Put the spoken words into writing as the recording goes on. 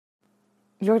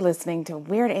You're listening to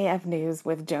Weird AF News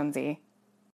with Jonesy.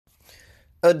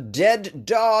 A dead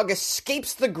dog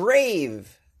escapes the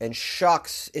grave and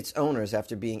shocks its owners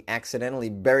after being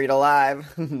accidentally buried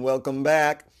alive. Welcome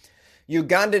back.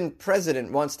 Ugandan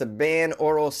president wants to ban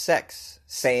oral sex,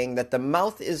 saying that the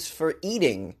mouth is for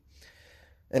eating.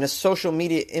 And a social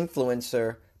media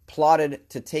influencer plotted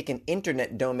to take an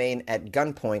internet domain at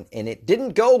gunpoint, and it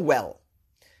didn't go well.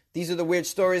 These are the weird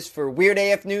stories for Weird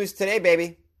AF News today,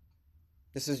 baby.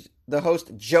 This is the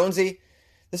host, Jonesy.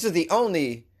 This is the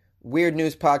only weird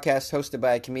news podcast hosted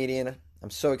by a comedian. I'm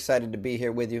so excited to be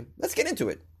here with you. Let's get into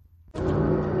it.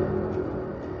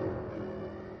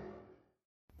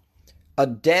 A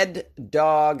dead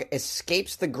dog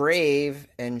escapes the grave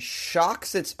and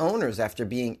shocks its owners after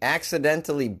being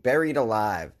accidentally buried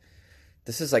alive.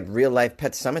 This is like real life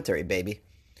Pet Sematary, baby.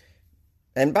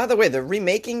 And by the way, they're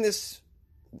remaking this.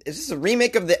 Is this a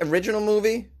remake of the original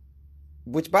movie?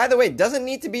 Which, by the way, doesn't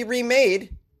need to be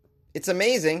remade. It's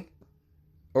amazing.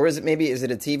 Or is it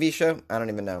a TV show? I don't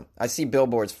even know. I see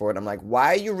billboards for it. I'm like, why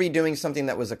are you redoing something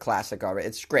that was a classic already?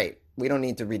 It's great. We don't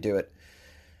need to redo it.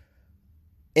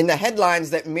 In the headlines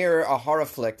that mirror a horror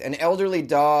flick, an elderly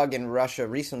dog in Russia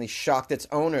recently shocked its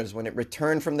owners when it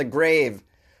returned from the grave,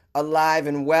 alive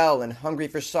and well and hungry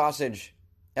for sausage,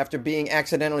 after being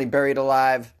accidentally buried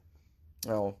alive.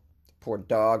 Oh, poor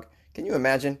dog. Can you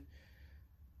imagine?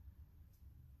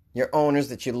 Your owners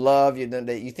that you love, you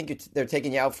think they're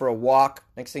taking you out for a walk.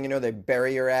 Next thing you know, they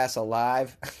bury your ass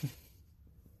alive.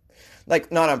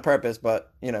 Like, not on purpose,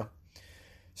 but, you know.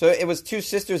 So it was two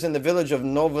sisters in the village of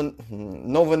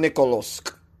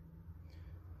Novonikolosk,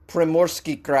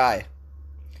 Primorsky Krai.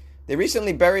 They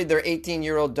recently buried their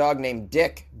 18-year-old dog named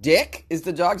Dick. Dick is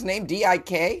the dog's name?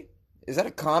 D-I-K? Is that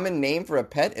a common name for a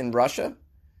pet in Russia?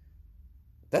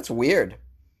 That's weird.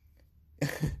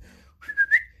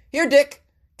 Here, Dick.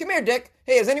 Come here, Dick.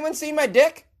 Hey, has anyone seen my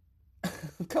dick?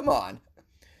 Come on.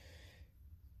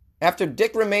 After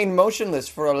Dick remained motionless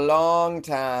for a long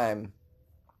time.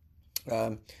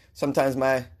 Never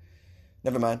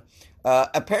mind.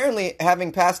 Apparently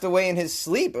having passed away in his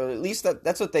sleep, or at least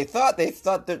that's what they thought. They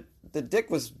thought that the Dick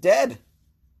was dead.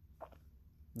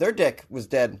 Their Dick was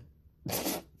dead.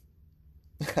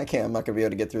 I'm not going to be able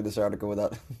to get through this article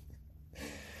without...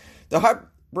 The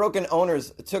heartbroken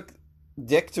owners took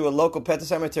Dick to a local pet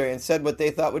cemetery and said what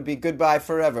they thought would be goodbye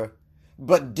forever.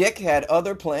 But Dick had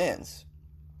other plans.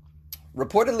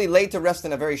 Reportedly laid to rest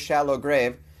in a very shallow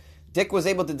grave, Dick was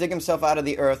able to dig himself out of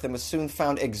the earth and was soon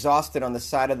found exhausted on the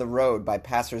side of the road by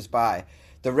passers-by.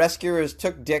 The rescuers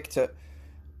took Dick to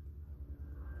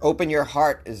Open Your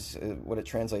Heart, is what it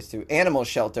translates to, animal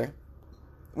shelter,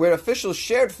 where officials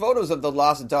shared photos of the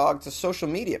lost dog to social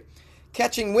media.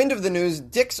 Catching wind of the news,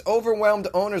 Dick's overwhelmed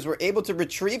owners were able to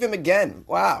retrieve him again.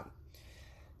 Wow.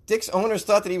 Dick's owners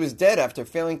thought that he was dead after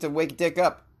failing to wake Dick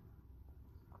up.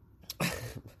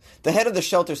 The head of the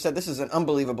shelter said this is an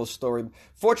unbelievable story.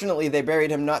 Fortunately, they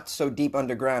buried him not so deep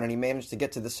underground, and he managed to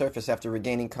get to the surface after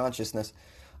regaining consciousness.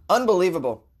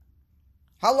 Unbelievable.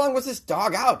 How long was this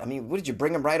dog out? I mean, what, did you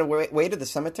bring him right away to the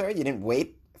cemetery? You didn't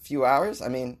wait a few hours? I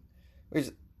mean,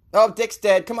 oh, Dick's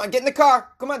dead. Come on, get in the car.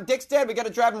 Come on, Dick's dead. We got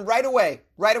to drive him right away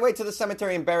to the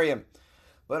cemetery and bury him.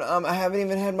 But I haven't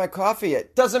even had my coffee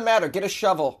yet. Doesn't matter. Get a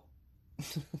shovel.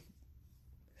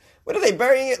 What are they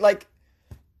burying it like?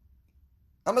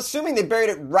 I'm assuming they buried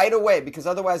it right away, because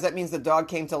otherwise that means the dog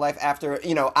came to life after,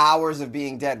 hours of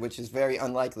being dead, which is very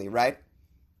unlikely, right?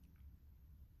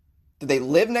 Did they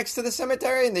live next to the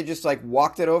cemetery and they just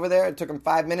walked it over there? It took them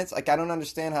 5 minutes? I don't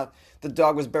understand how the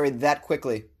dog was buried that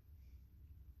quickly.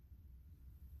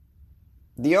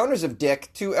 The owners of Dick,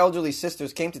 two elderly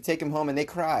sisters, came to take him home and they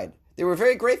cried. They were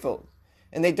very grateful,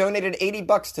 and they donated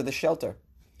 $80 to the shelter.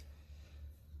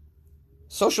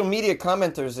 Social media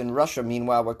commenters in Russia,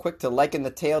 meanwhile, were quick to liken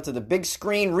the tale to the big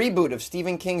screen reboot of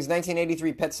Stephen King's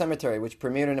 1983 Pet Sematary, which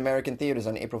premiered in American theaters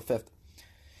on April 5th.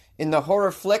 In the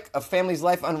horror flick, a family's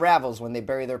life unravels when they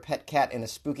bury their pet cat in a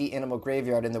spooky animal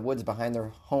graveyard in the woods behind their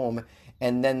home,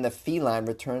 and then the feline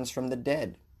returns from the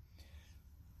dead.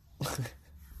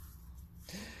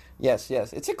 Yes.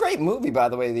 It's a great movie, by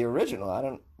the way, the original.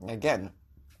 I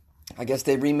guess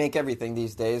they remake everything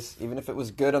these days, even if it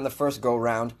was good on the first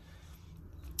go-round.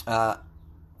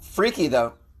 Freaky,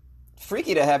 though.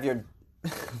 Freaky to have your...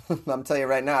 I'm telling you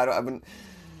right now, I wouldn't...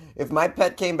 If my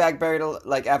pet came back buried,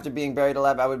 after being buried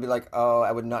alive, I would be like, oh,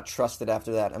 I would not trust it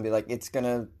after that. I'd be like, it's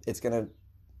gonna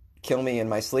kill me in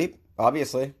my sleep,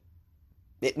 obviously.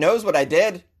 It knows what I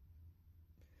did.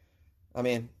 I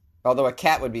mean... Although a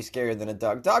cat would be scarier than a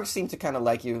dog. Dogs seem to kind of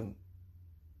like you,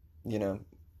 no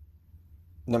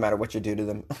matter what you do to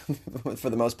them,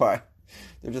 for the most part.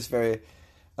 They're just very...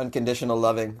 unconditional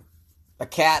loving. A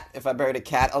cat, if I buried a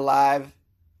cat alive,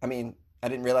 I mean, I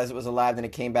didn't realize it was alive, then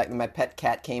it came back, then my pet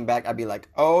cat came back, I'd be like,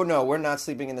 oh no, we're not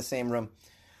sleeping in the same room.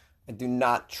 I do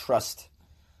not trust.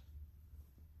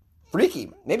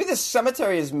 Freaky. Maybe this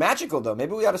cemetery is magical, though.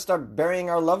 Maybe we ought to start burying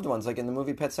our loved ones, like in the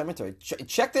movie Pet Sematary.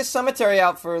 Check this cemetery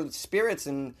out for spirits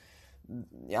and,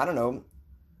 I don't know,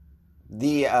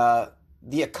 the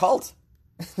occult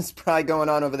is probably going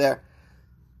on over there.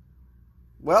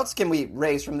 What else can we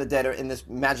raise from the dead in this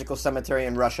magical cemetery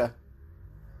in Russia?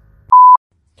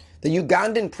 The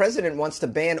Ugandan president wants to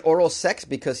ban oral sex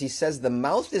because he says the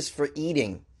mouth is for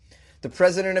eating. The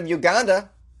president of Uganda,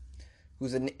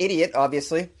 who's an idiot,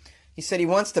 obviously, he said he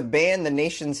wants to ban the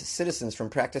nation's citizens from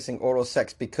practicing oral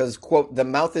sex because, quote, the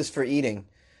mouth is for eating.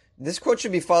 This quote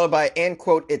should be followed by, and,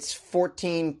 quote, it's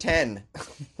 1410.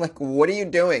 Like, what are you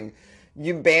doing?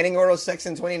 You banning oral sex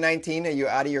in 2019? Are you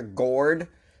out of your gourd?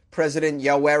 President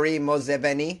Yoweri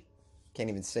Museveni, can't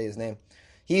even say his name.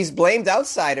 He's blamed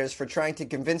outsiders for trying to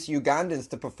convince Ugandans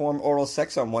to perform oral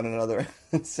sex on one another.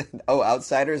 Oh,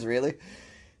 outsiders, really?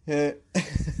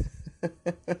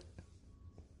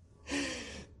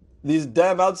 These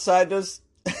damn outsiders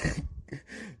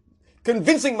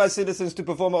convincing my citizens to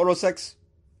perform oral sex.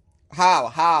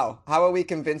 How are we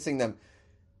convincing them?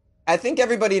 I think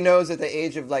everybody knows at the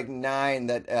age of like 9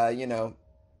 that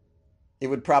it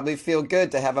would probably feel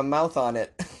good to have a mouth on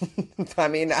it. I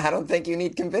mean, I don't think you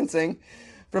need convincing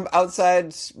from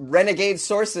outside renegade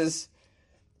sources.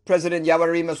 President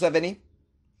Yoweri Museveni,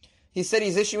 he said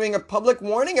he's issuing a public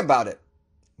warning about it.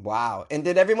 Wow. And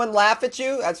did everyone laugh at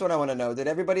you? That's what I want to know. Did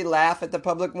everybody laugh at the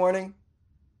public warning?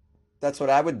 That's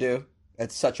what I would do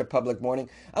at such a public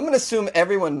warning. I'm going to assume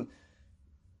everyone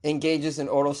engages in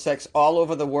oral sex all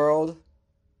over the world,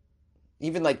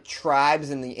 even like tribes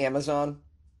in the Amazon.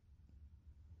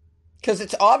 Because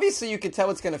it's obviously you can tell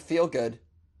it's going to feel good.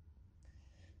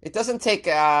 It doesn't take,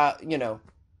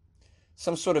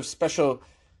 some sort of special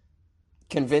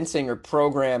convincing or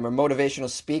program or motivational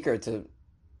speaker to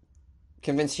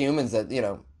convince humans that,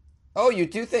 you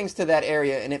do things to that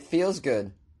area and it feels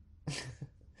good.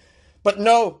 But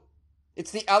no, it's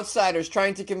the outsiders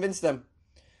trying to convince them.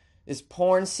 Is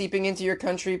porn seeping into your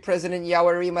country, President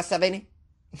Yoweri Museveni?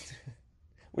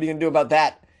 What are you going to do about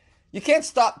that? You can't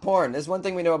stop porn. There's one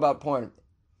thing we know about porn.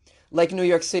 Like New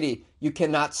York City, you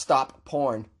cannot stop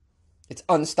porn. It's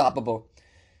unstoppable.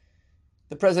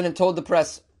 The president told the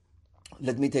press,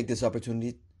 let me take this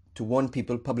opportunity to warn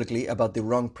people publicly about the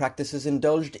wrong practices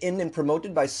indulged in and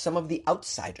promoted by some of the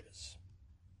outsiders.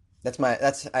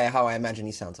 That's how I imagine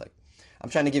he sounds like. I'm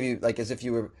trying to give you, like, as if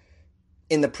you were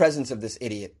in the presence of this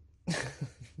idiot.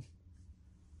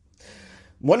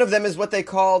 One of them is what they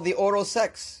call the oral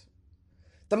sex.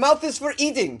 The mouth is for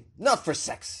eating, not for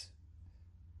sex.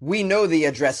 We know the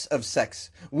address of sex.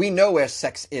 We know where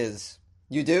sex is.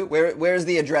 You do? Where's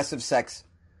the address of sex?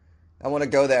 I want to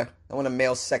go there. I want to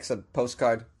mail sex a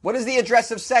postcard. What is the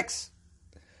address of sex?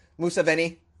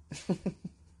 Museveni.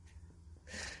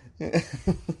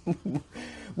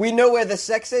 We know where the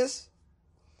sex is?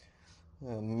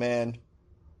 Oh, man.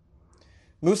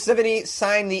 Museveni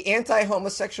signed the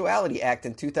Anti-Homosexuality Act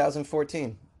in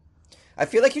 2014. I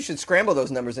feel like you should scramble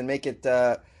those numbers and make it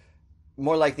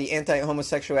more like the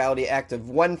Anti-Homosexuality Act of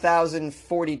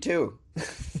 1042.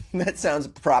 That sounds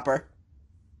proper.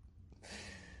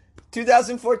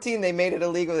 2014, they made it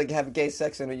illegal to have gay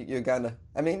sex in Uganda.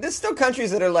 I mean, there's still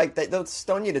countries that are like that. They'll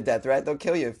stone you to death, right? They'll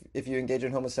kill you if you engage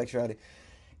in homosexuality.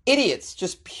 Idiots,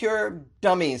 just pure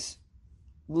dummies,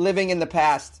 living in the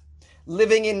past,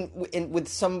 living in with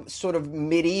some sort of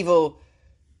medieval,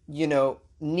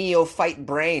 neophyte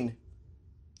brain.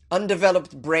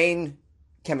 Undeveloped brain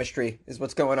chemistry is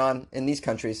what's going on in these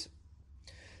countries.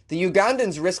 The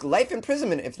Ugandans risk life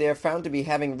imprisonment if they are found to be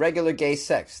having regular gay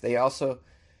sex. They also,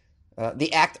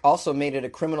 the act also made it a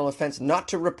criminal offense not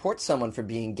to report someone for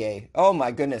being gay. Oh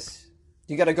my goodness.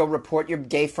 You got to go report your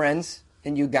gay friends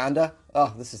in Uganda?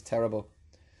 Oh, this is terrible.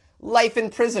 Life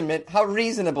imprisonment, how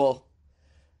reasonable.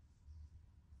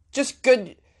 Just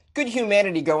good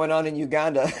humanity going on in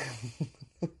Uganda.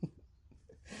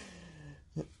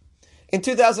 In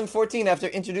 2014, after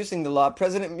introducing the law,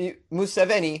 President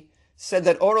Museveni said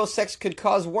that oral sex could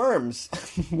cause worms.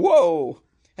 Whoa!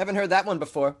 Haven't heard that one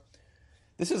before.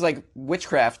 This is like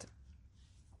witchcraft,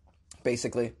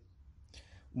 basically.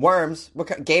 Worms? What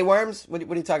kind, gay worms? What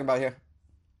are you talking about here?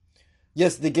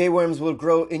 Yes, the gay worms will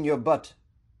grow in your butt.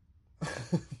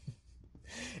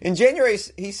 In January,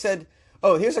 he said,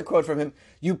 oh, here's a quote from him.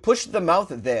 You push the mouth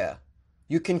there.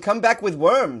 You can come back with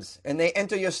worms, and they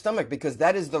enter your stomach because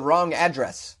that is the wrong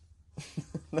address.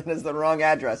 That is the wrong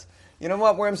address. You don't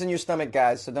want worms in your stomach,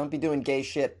 guys, so don't be doing gay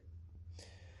shit.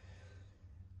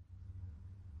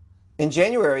 In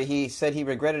January, he said he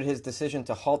regretted his decision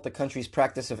to halt the country's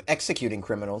practice of executing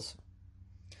criminals.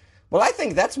 Well, I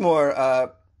think that's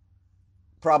more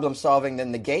problem solving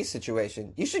than the gay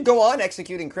situation. You should go on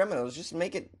executing criminals. Just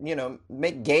make it,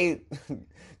 make gay,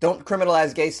 don't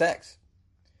criminalize gay sex.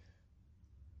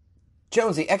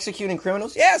 Jonesy, executing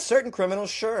criminals? Yeah, certain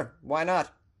criminals, sure. Why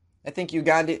not? I think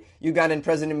Ugandan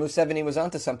President Museveni was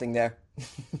onto something there.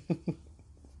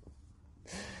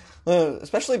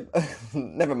 Especially,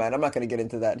 never mind, I'm not going to get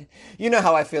into that. You know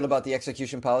how I feel about the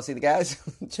execution policy, the guys.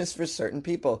 Just for certain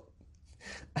people.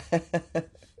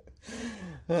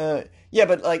 Yeah,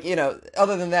 but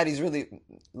other than that, he's really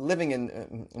living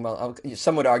in,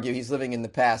 some would argue he's living in the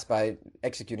past by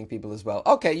executing people as well.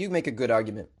 Okay, you make a good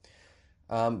argument.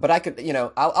 But I could,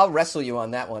 I'll wrestle you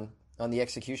on that one, on the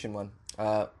execution one.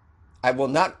 I will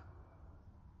not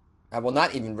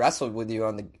even wrestle with you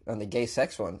on the gay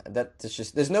sex one. That's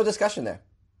just, there's no discussion there.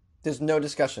 There's no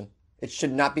discussion. It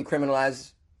should not be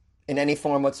criminalized in any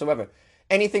form whatsoever.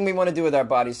 Anything we want to do with our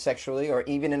bodies sexually or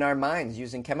even in our minds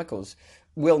using chemicals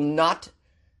will not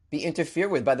be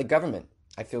interfered with by the government.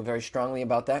 I feel very strongly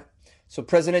about that. So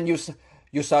President Yoweri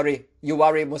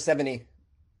Museveni,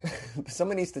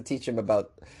 someone needs to teach him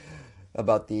about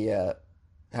the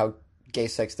how gay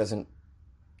sex doesn't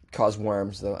cause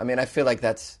worms, though. I mean, I feel like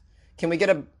that's. Can we get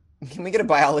a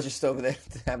biologist over there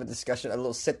to have a discussion, a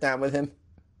little sit down with him?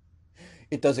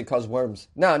 It doesn't cause worms.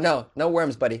 No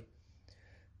worms, buddy.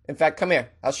 In fact, come here.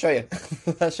 I'll show you.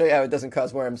 I'll show you how it doesn't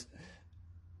cause worms.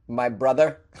 My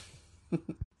brother.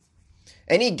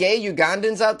 Any gay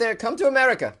Ugandans out there? Come to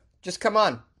America. Just come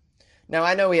on. Now,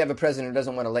 I know we have a president who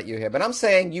doesn't want to let you here, but I'm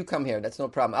saying you come here. That's no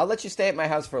problem. I'll let you stay at my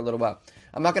house for a little while.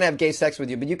 I'm not going to have gay sex with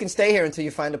you, but you can stay here until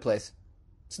you find a place.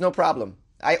 It's no problem.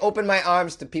 I open my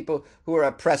arms to people who are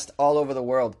oppressed all over the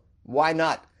world. Why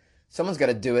not? Someone's got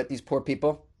to do it, these poor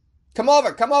people. Come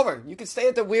over. You can stay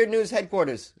at the Weird News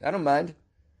headquarters. I don't mind.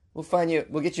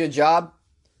 We'll get you a job.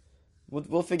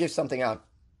 We'll figure something out.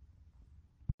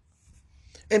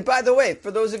 And by the way, for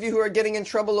those of you who are getting in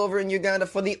trouble over in Uganda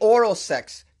for the oral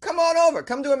sex, come on over.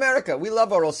 Come to America. We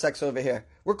love oral sex over here.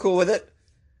 We're cool with it.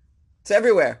 It's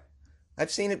everywhere.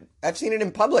 I've seen it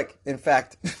in public, in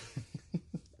fact.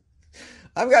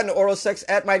 I've gotten oral sex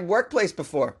at my workplace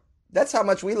before. That's how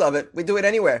much we love it. We do it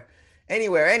anywhere.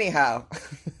 Anyhow.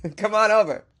 Come on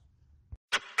over.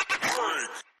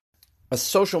 A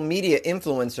social media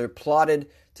influencer plotted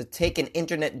to take an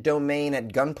internet domain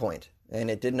at gunpoint,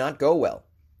 and it did not go well.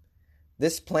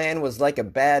 This plan was like a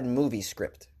bad movie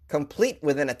script, complete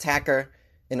with an attacker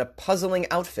in a puzzling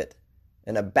outfit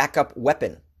and a backup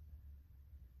weapon.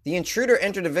 The intruder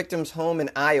entered a victim's home in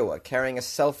Iowa carrying a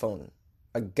cell phone,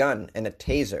 a gun, and a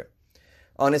taser.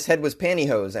 On his head was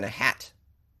pantyhose and a hat.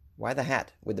 Why the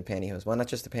hat with the pantyhose? Why not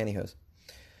just the pantyhose?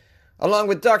 Along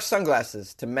with dark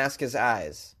sunglasses to mask his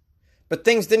eyes. But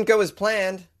things didn't go as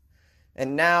planned,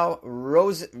 and now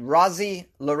Rossie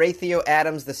Lorathio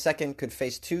Adams II could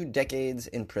face 2 decades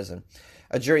in prison.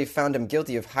 A jury found him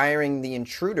guilty of hiring the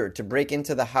intruder to break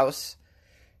into the house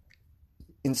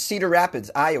in Cedar Rapids,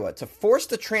 Iowa, to force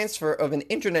the transfer of an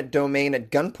internet domain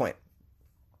at gunpoint.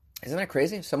 Isn't that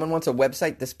crazy? Someone wants a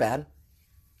website this bad?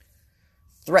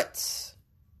 Threats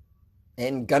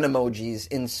and gun emojis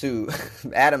ensue.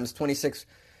 Adams, 26,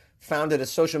 founded a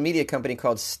social media company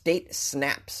called State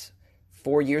Snaps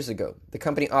 4 years ago. The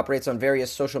company operates on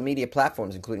various social media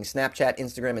platforms, including Snapchat,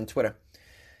 Instagram, and Twitter.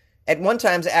 At one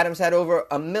time, Adams had over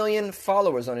 1 million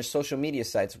followers on his social media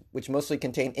sites, which mostly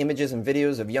contain images and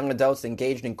videos of young adults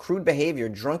engaged in crude behavior,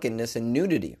 drunkenness, and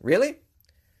nudity. Really?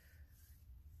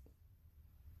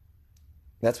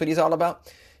 That's what he's all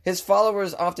about? His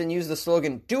followers often use the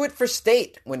slogan, "Do it for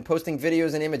state," when posting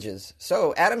videos and images.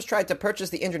 So Adams tried to purchase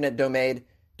the internet domain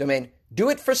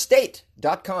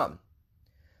doitforstate.com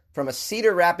from a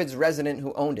Cedar Rapids resident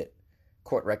who owned it,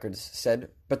 court records said.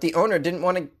 But the owner didn't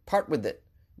want to part with the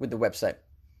website.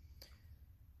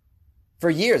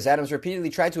 For years, Adams repeatedly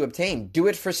tried to obtain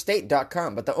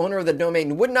doitforstate.com, but the owner of the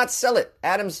domain would not sell it.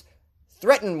 Adams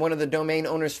threatened one of the domain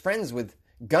owner's friends with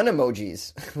gun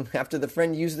emojis after the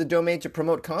friend used the domain to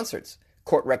promote concerts,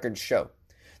 court records show.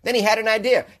 Then he had an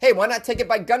idea. Hey, why not take it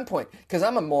by gunpoint? Because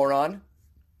I'm a moron.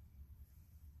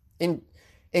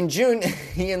 In June,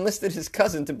 he enlisted his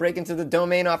cousin to break into the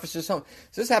domain officer's home.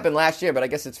 So this happened last year, but I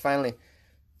guess guy's finally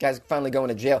going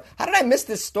to jail. How did I miss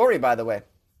this story, by the way?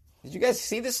 Did you guys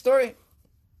see this story?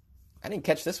 I didn't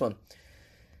catch this one.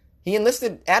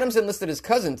 Adams enlisted his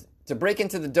cousin to break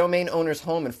into the domain owner's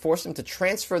home and force him to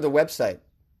transfer the website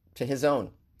to his own.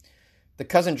 The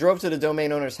cousin drove to the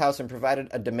domain owner's house and provided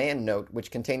a demand note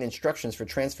which contained instructions for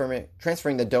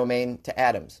transferring the domain to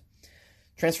Adams.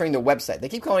 Transferring the website. They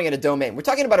keep calling it a domain. We're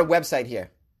talking about a website here.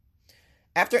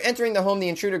 After entering the home, the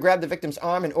intruder grabbed the victim's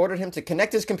arm and ordered him to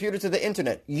connect his computer to the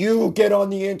internet. You get on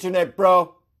the internet,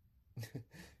 bro.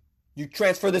 You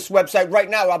transfer this website right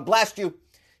now, I'll blast you.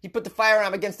 He put the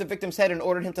firearm against the victim's head and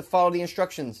ordered him to follow the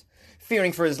instructions.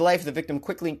 Fearing for his life, the victim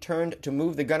quickly turned to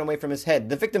move the gun away from his head.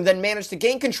 The victim then managed to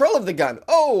gain control of the gun.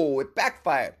 Oh, it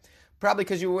backfired. Probably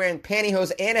because you were wearing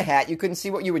pantyhose and a hat. You couldn't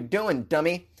see what you were doing,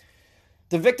 dummy.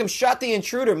 The victim shot the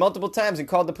intruder multiple times and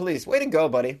called the police. Way to go,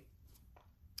 buddy.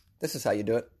 This is how you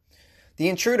do it. The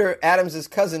intruder, Adams'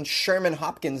 cousin, Sherman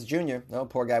Hopkins Jr., oh,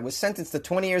 poor guy, was sentenced to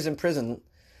 20 years in prison.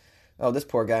 Oh, this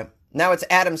poor guy. Now it's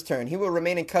Adams' turn. He will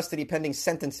remain in custody pending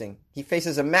sentencing. He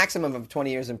faces a maximum of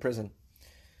 20 years in prison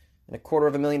and a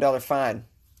 $250,000 fine.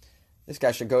 This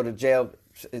guy should go to jail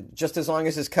just as long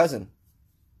as his cousin.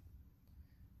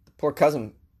 The poor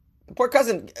cousin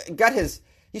got his...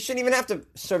 He shouldn't even have to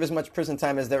serve as much prison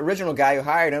time as the original guy who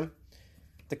hired him.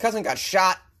 The cousin got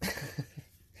shot.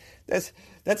 That's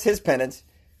his penance.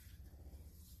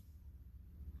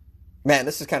 Man,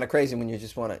 this is kind of crazy when you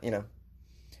just want to,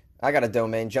 I got a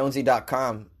domain,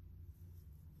 jonesy.com,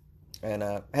 and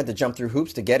had to jump through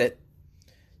hoops to get it.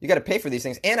 You got to pay for these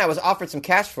things. And I was offered some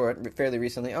cash for it fairly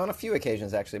recently, on a few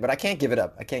occasions actually, but I can't give it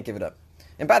up.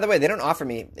 And by the way, they don't offer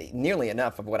me nearly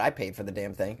enough of what I paid for the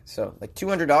damn thing. So, like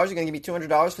 $200, you're going to give me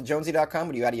 $200 for jonesy.com?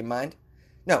 What are you, out of your mind?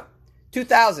 No,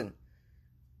 $2,000,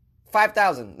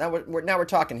 $5,000. Now we're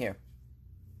talking here.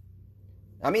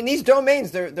 I mean, these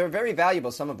domains, they're very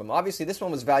valuable, some of them. Obviously, this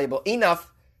one was valuable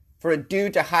enough for a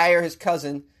dude to hire his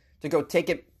cousin to go take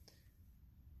it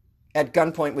at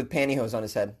gunpoint with pantyhose on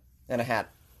his head and a hat.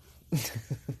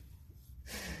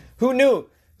 Who knew?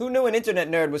 Who knew an internet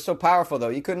nerd was so powerful, though?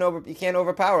 You can't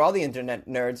overpower all the internet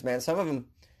nerds, man. Some of them,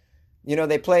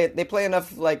 they play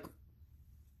enough like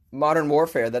modern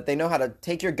warfare that they know how to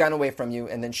take your gun away from you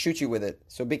and then shoot you with it.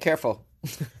 So be careful.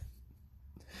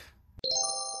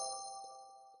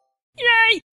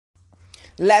 Yay!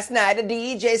 Last night a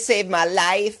DJ saved my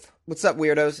life. What's up,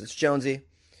 weirdos? It's Jonesy.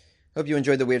 Hope you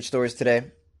enjoyed the weird stories today.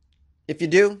 If you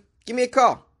do, give me a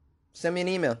call. Send me an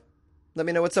email. Let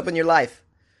me know what's up in your life.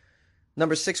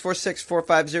 Number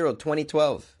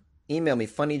 646-450-2012. Email me,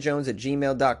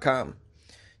 funnyjones@gmail.com.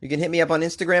 You can hit me up on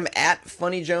Instagram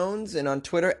 @funnyjones and on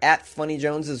Twitter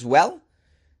 @funnyjones as well.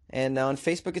 And on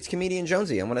Facebook, it's Comedian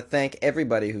Jonesy. I want to thank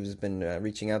everybody who's been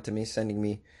reaching out to me, sending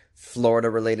me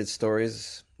Florida-related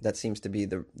stories. That seems to be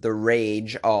the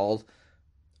rage all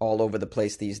over the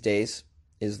place these days,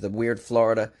 is the weird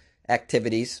Florida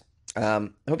activities. I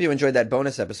hope you enjoyed that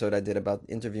bonus episode I did about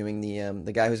interviewing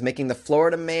the guy who's making the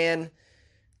Florida Man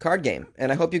card game.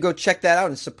 And I hope you go check that out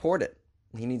and support it.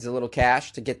 He needs a little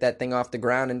cash to get that thing off the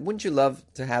ground. And wouldn't you love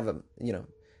to have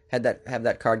have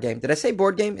that card game? Did I say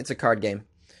board game? It's a card game.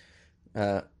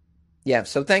 Yeah,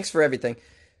 so thanks for everything.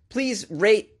 Please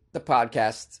rate the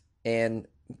podcast and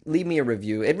leave me a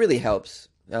review. It really helps.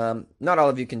 Not all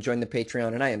of you can join the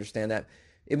Patreon, and I understand that.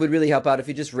 It would really help out if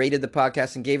you just rated the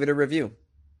podcast and gave it a review.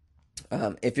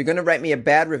 If you're going to write me a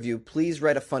bad review, please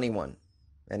write a funny one,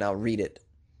 and I'll read it.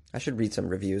 I should read some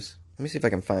reviews. Let me see if I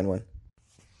can find one.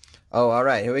 Oh, all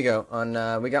right, here we go.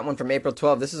 We got one from April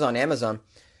 12th. This is on Amazon.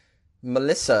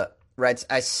 Melissa writes,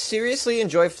 I seriously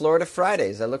enjoy Florida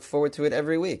Fridays. I look forward to it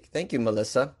every week. Thank you,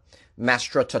 Melissa.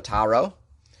 Mastra Totaro.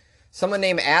 Someone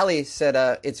named Allie said,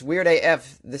 it's weird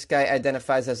AF. This guy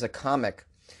identifies as a comic.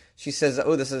 She says,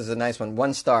 oh, this is a nice one.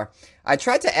 1 star. I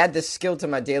tried to add this skill to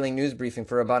my daily news briefing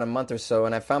for about a month or so,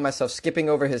 and I found myself skipping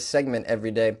over his segment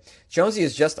every day. Jonesy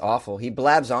is just awful. He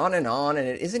blabs on, and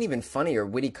it isn't even funny or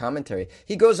witty commentary.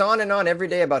 He goes on and on every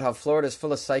day about how Florida's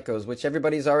full of psychos, which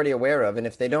everybody's already aware of, and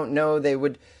if they don't know, they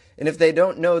would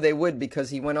because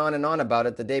he went on and on about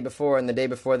it the day before and the day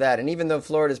before that. And even though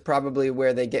Florida is probably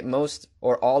where they get most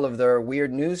or all of their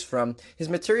weird news from, his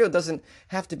material doesn't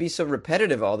have to be so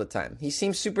repetitive all the time. He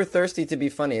seems super thirsty to be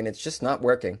funny, and it's just not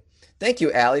working. Thank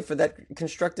you, Allie, for that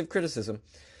constructive criticism.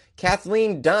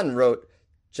 Kathleen Dunn wrote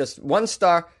just 1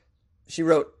 star. She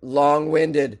wrote,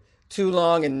 long-winded, too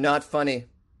long and not funny.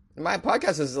 My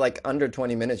podcast is like under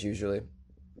 20 minutes usually.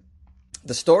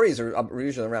 The stories are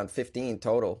usually around 15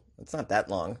 total. It's not that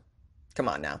long. Come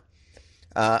on now.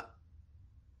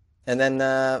 And then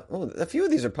a few of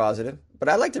these are positive, but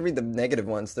I like to read the negative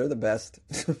ones. They're the best.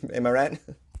 Am I right?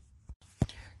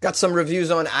 Got some reviews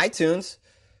on iTunes.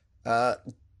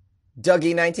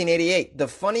 Dougie1988, the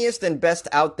funniest and best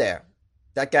out there.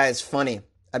 That guy is funny.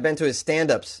 I've been to his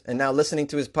stand-ups and now listening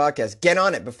to his podcast. Get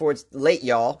on it before it's late,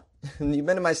 y'all. You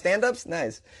been to my stand-ups?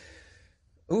 Nice.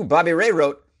 Ooh, Bobby Ray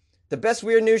wrote, the best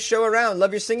weird news show around.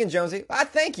 Love your singing, Jonesy.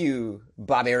 Thank you,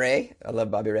 Bobby Ray. I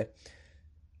love Bobby Ray.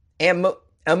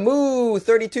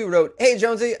 Amu32 wrote, hey,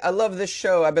 Jonesy, I love this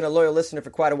show. I've been a loyal listener for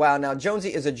quite a while now.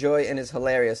 Jonesy is a joy and is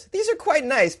hilarious. These are quite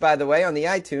nice, by the way, on the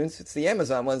iTunes. It's the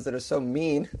Amazon ones that are so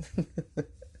mean.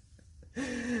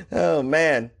 Oh,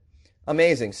 man.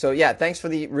 Amazing. So, yeah, thanks for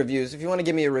the reviews. If you want to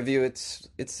give me a review, it's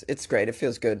great. It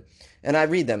feels good. And I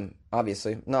read them,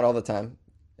 obviously. Not all the time.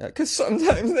 Because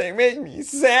sometimes they make me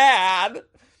sad.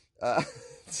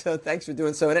 So thanks for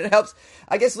doing so. And it helps,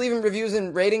 I guess, leaving reviews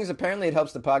and ratings. Apparently it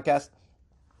helps the podcast.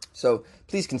 So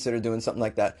please consider doing something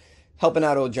like that. Helping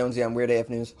out old Jonesy on Weird AF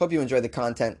News. Hope you enjoy the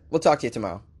content. We'll talk to you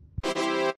tomorrow.